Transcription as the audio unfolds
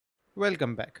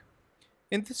Welcome back.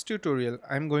 In this tutorial,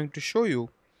 I'm going to show you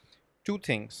two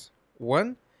things.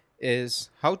 One is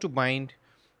how to bind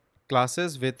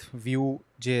classes with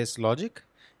Vue.js logic,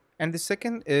 and the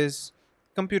second is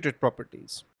computed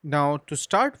properties. Now, to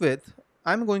start with,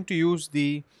 I'm going to use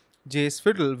the JS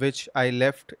fiddle which I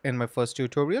left in my first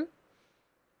tutorial.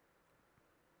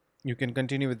 You can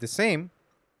continue with the same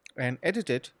and edit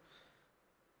it.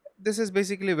 This is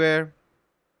basically where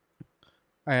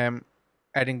I am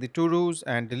adding the to-dos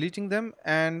and deleting them.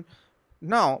 And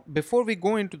now, before we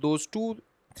go into those two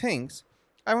things,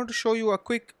 I want to show you a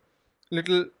quick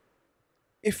little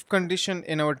if condition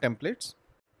in our templates.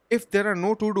 If there are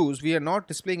no to-dos, we are not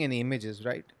displaying any images,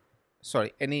 right?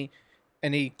 Sorry, any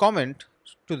comment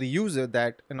to the user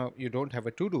that you don't have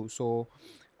a to-do. So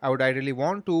I would ideally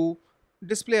want to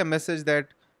display a message that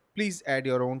please add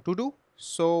your own to-do.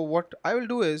 So what I will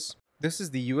do is this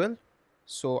is the UL.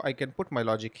 So I can put my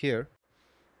logic here.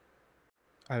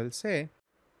 I will say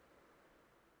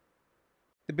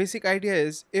the basic idea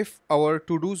is if our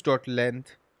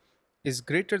to-dos.length is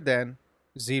greater than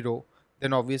 0,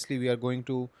 then obviously we are going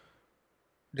to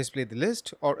display the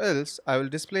list, or else I will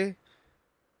display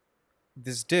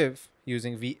this div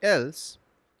using velse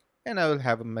and I will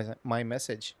have my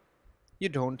message. You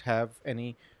don't have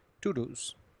any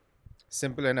to-dos.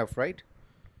 Simple enough, right?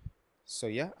 So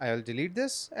yeah, I'll delete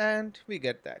this and we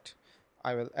get that.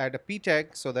 I will add a p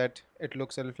tag so that it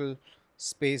looks a little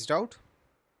spaced out.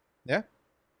 Yeah.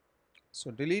 So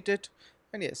delete it,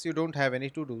 and yes, you don't have any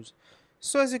to-dos.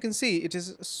 So as you can see, it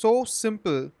is so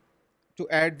simple to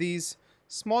add these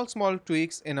small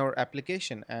tweaks in our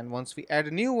application, and once we add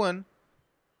a new one,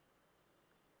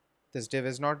 this div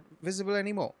is not visible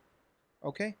anymore.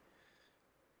 Okay,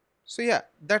 so yeah,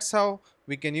 that's how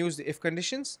we can use the if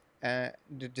conditions to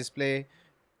display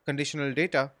conditional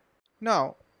data.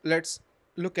 Now let's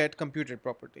look at computed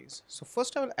properties. So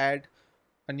first I will add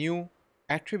a new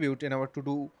attribute in our to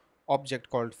do object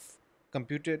called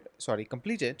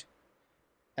completed,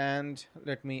 and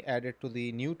let me add it to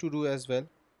the new to do as well.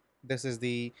 This is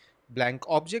the blank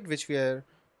object which we are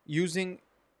using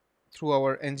through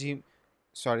our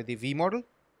the v model.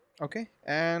 Okay,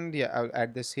 and yeah, I'll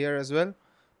add this here as well.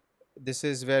 This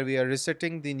is where we are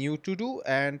resetting the new to do,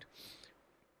 and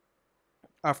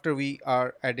after we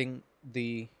are adding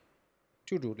the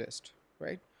to do list,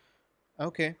 right?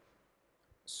 Okay,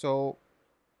 so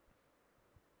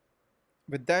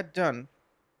with that done,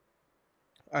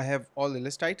 I have all the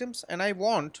list items and I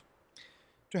want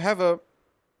to have a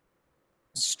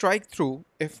strike through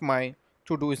if my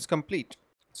to do is complete.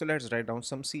 So let's write down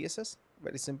some CSS,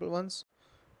 very simple ones.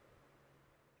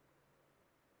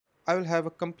 I will have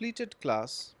a completed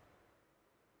class,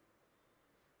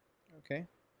 okay,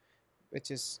 which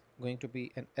is going to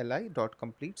be an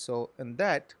li.complete. So in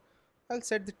that, I'll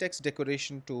set the text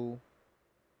decoration to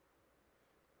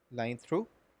line through,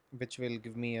 which will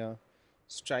give me a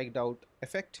striked out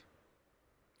effect.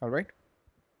 All right.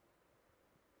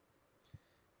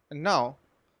 And now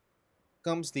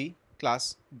comes the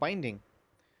class binding.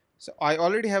 So I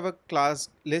already have a class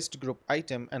list group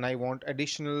item and I want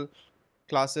additional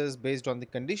classes based on the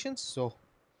conditions. So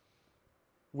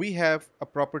we have a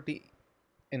property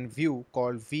in Vue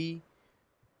called v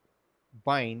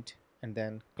bind and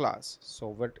then class. So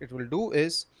what it will do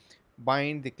is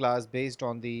bind the class based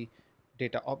on the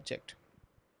data object.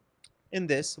 In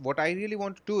this, what I really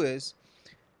want to do is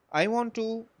I want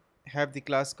to have the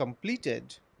class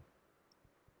completed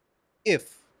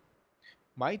if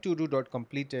my to do dot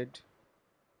completed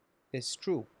is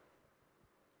true.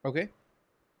 Okay,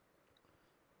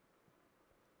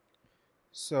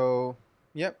 so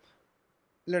yep,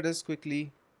 let us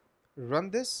quickly run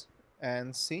this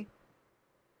and see.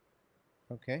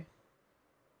 Okay,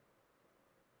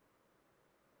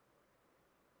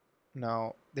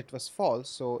 now that was false,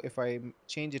 so if I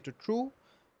change it to true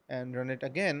and run it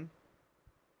again,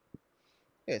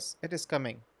 yes, it is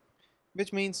coming,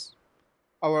 which means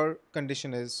our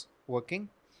condition is working.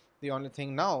 The only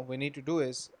thing now we need to do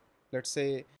is, let's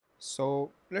say,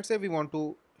 let's say we want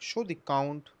to show the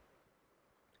count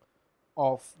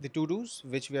of the to dos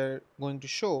which we are going to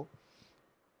show.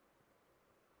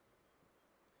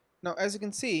 Now as you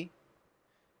can see,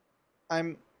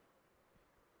 I'm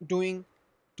doing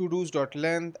to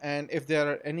dos.length, and if there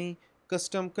are any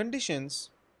custom conditions,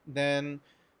 then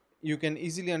you can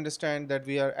easily understand that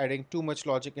we are adding too much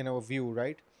logic in our view,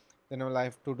 right? Then I'll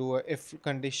have to do a if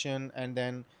condition, and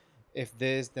then if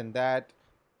this then that,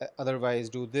 otherwise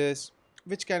do this,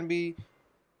 which can be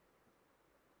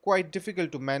quite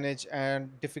difficult to manage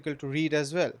and difficult to read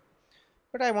as well.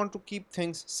 But I want to keep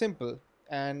things simple,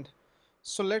 and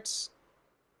so let's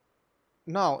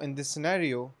Now in this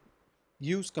scenario,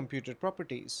 use computed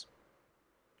properties.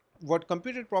 What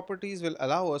computed properties will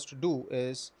allow us to do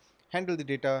is handle the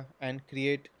data and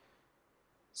create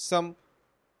some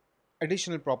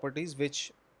additional properties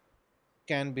which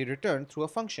can be returned through a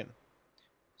function.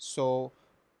 So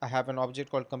I have an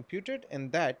object called computed. In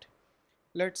that,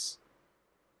 let's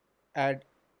add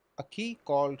a key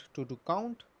called to do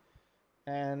count,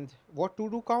 and what to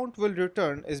do count will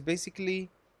return is basically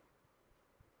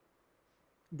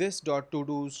this dot to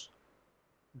do's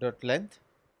dot length.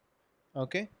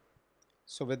 Okay,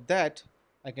 so with that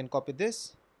I can copy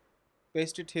this,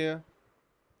 paste it here,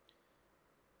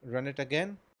 run it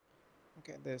again.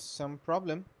 Okay, there's some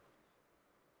problem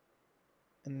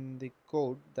in the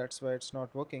code, that's why it's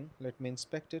not working. Let me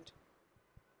inspect it.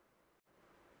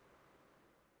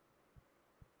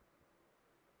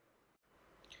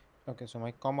 Okay, so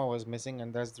my comma was missing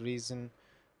and that's the reason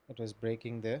it was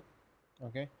breaking there.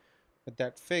 Okay, with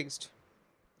that fixed,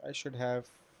 I should have,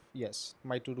 yes,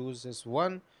 my to do's is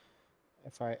 1.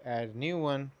 If I add new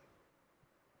one,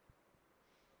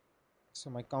 so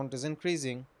my count is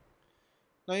increasing.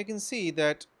 Now you can see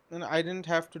that I didn't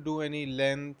have to do any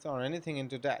length or anything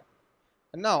into that.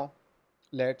 And now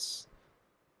let's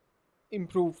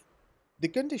improve the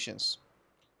conditions.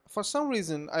 For some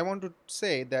reason, I want to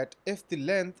say that if the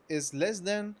length is less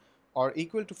than or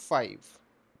equal to 5,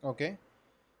 okay,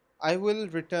 I will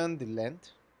return the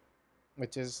length,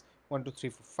 which is 1, 2, 3,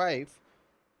 4, 5.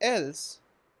 Else,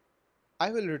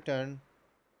 I will return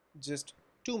just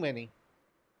too many.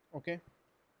 Okay,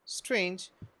 strange,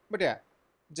 but yeah,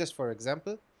 just for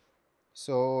example.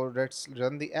 So let's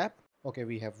run the app. Okay,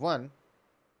 we have 1.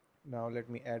 Now let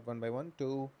me add one by one.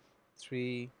 2,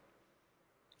 3,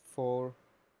 4.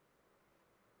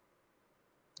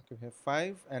 Okay, we have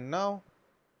 5, and now,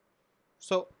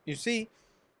 so you see,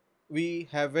 we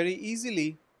have very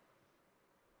easily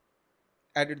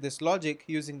added this logic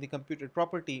using the computed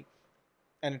property,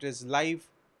 and it is live.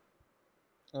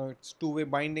 Its two-way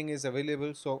binding is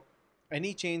available, so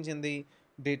any change in the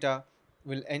data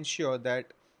will ensure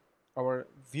that our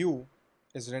view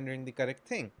is rendering the correct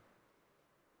thing.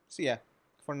 So yeah,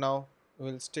 for now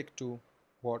we'll stick to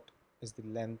what is the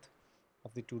length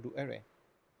of the to-do array.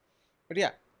 But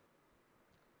yeah,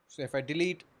 so if I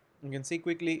delete, you can see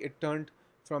quickly it turned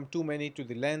from too many to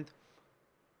the length,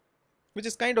 which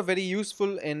is kind of very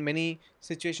useful in many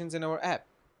situations in our app.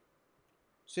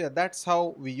 So yeah, that's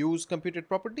how we use computed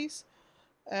properties.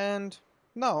 And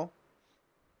now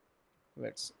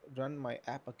let's run my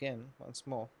app again once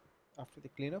more after the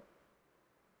cleanup.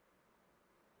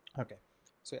 Okay,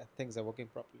 so yeah, things are working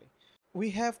properly. We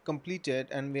have completed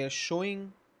and we are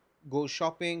showing go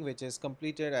shopping, which is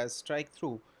completed as strike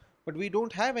through, but we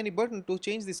don't have any button to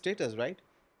change the status, right?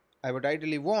 I would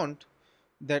ideally want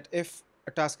that if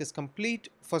a task is complete,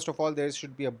 first of all, there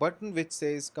should be a button which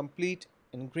says complete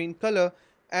in green color,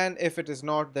 and if it is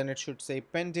not, then it should say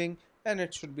pending, and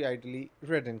it should be ideally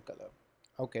red in color.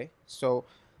 Okay, so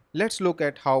let's look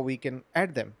at how we can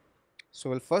add them. So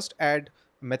we'll first add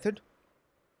a method.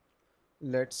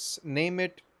 Let's name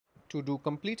it to do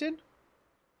completed,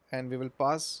 and we will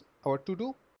pass our to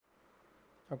do.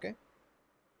 Okay,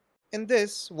 in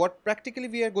this, what practically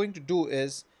we are going to do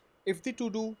is, if the to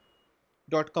do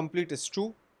dot complete is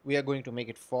true, we are going to make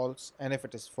it false, and if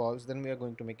it is false, then we are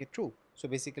going to make it true. So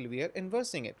basically we are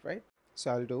inversing it, right?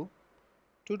 So I'll do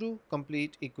to do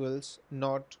complete equals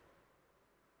not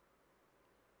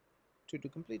to do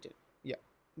completed. Yeah,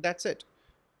 that's it.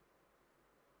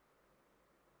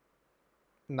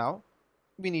 Now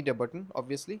we need a button.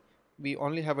 Obviously we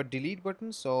only have a delete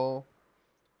button, so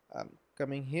I'm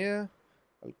coming here,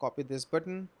 I'll copy this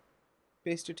button,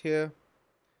 paste it here,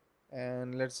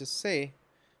 and let's just say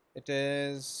it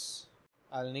is,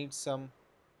 I'll need some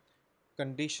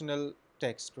conditional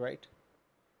text, right?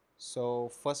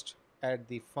 So first add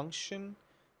the function.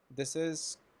 This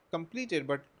is completed,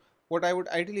 but what I would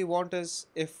ideally want is,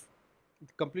 if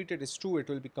completed is true, it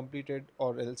will be completed,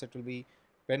 or else it will be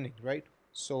pending, right?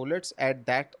 So let's add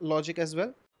that logic as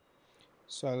well.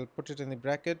 So I'll put it in the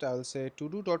bracket. I'll say to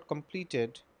do dot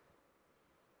completed.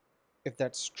 If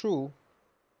that's true,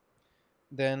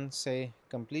 then say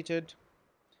completed,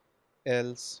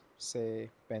 else say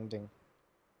pending.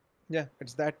 Yeah,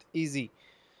 it's that easy.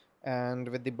 And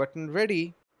with the button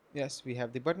ready, yes, we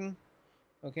have the button.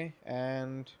 Okay,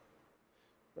 and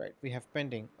right, we have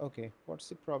pending. Okay, what's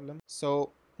the problem?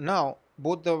 So now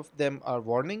both of them are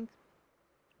warning,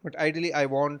 but ideally I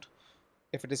want,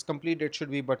 if it is complete, it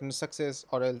should be button success,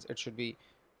 or else it should be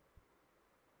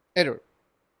error,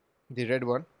 the red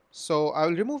one. So I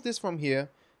will remove this from here,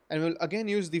 and we'll again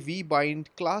use the vbind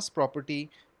class property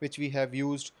which we have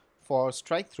used for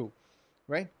strike through,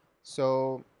 right?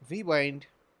 So vbind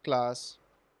class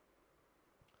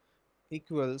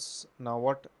equals, now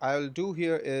what I'll do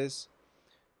here is,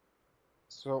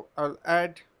 so I'll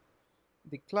add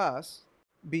the class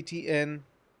btn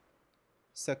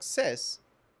success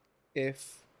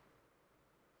if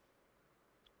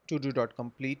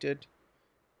todo.completed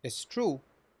is true,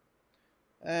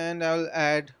 and I'll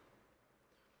add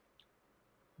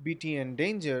btn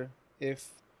danger if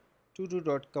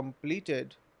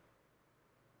todo.completed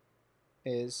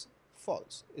is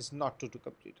false, is not todo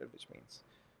completed, which means,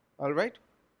 all right,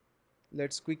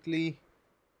 let's quickly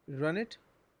run it.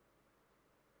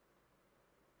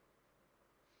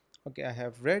 Okay, I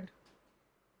have red,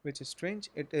 which is strange.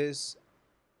 It is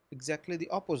exactly the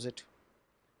opposite.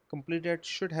 Completed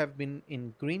should have been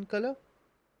in green color.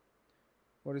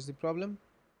 What is the problem?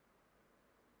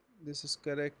 This is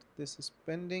correct. This is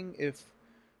pending if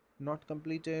not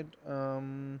completed. Let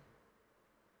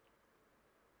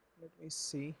me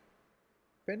see.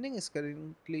 Pending is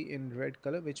currently in red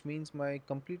color, which means my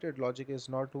completed logic is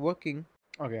not working.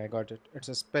 Okay, I got it. It's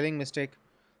a spelling mistake.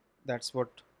 That's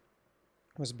what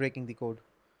was breaking the code.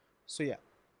 So yeah,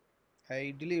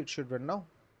 ideally it should run now.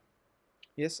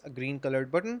 Yes, a green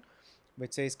colored button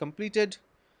which says completed,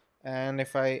 and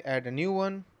if I add a new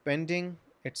one, pending,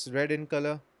 it's red in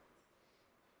color,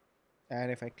 and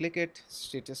if I click it,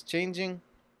 status changing.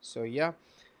 So yeah,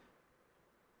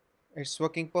 it's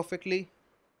working perfectly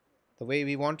the way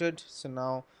we wanted. So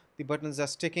now the buttons are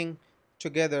sticking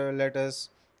together. Let us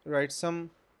write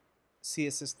some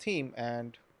css theme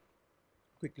and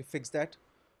quickly fix that.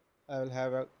 I will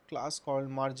have a class called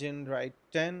margin right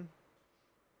 10,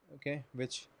 okay,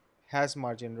 which has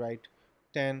margin right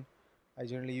 10. I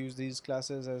generally use these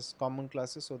classes as common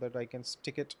classes so that I can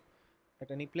stick it at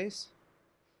any place.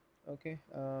 Okay,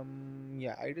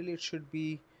 yeah, ideally it should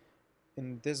be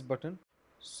in this button,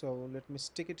 so let me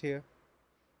stick it here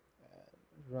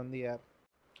and run the app.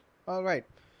 All right,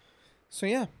 so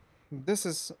yeah, this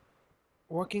is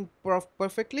working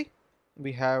perfectly.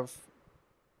 We have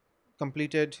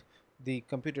completed the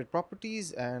computed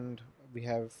properties, and we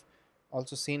have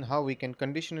also seen how we can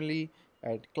conditionally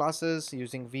add classes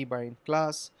using vbind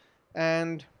class,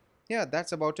 and yeah,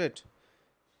 that's about it.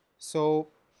 So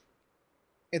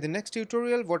in the next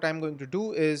tutorial, what I'm going to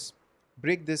do is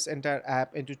break this entire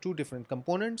app into two different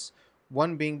components,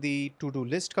 one being the to-do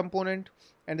list component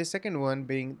and the second one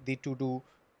being the to-do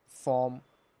form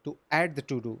to add the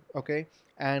to-do. Okay,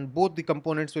 and both the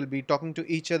components will be talking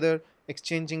to each other,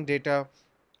 exchanging data,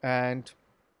 and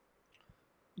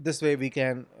this way we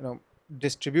can,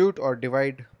 distribute or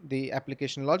divide the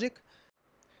application logic.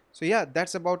 So yeah,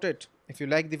 that's about it. If you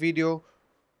like the video,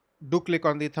 do click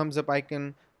on the thumbs up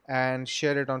icon and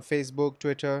share it on Facebook,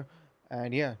 Twitter,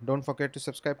 and yeah, don't forget to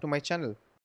subscribe to my channel.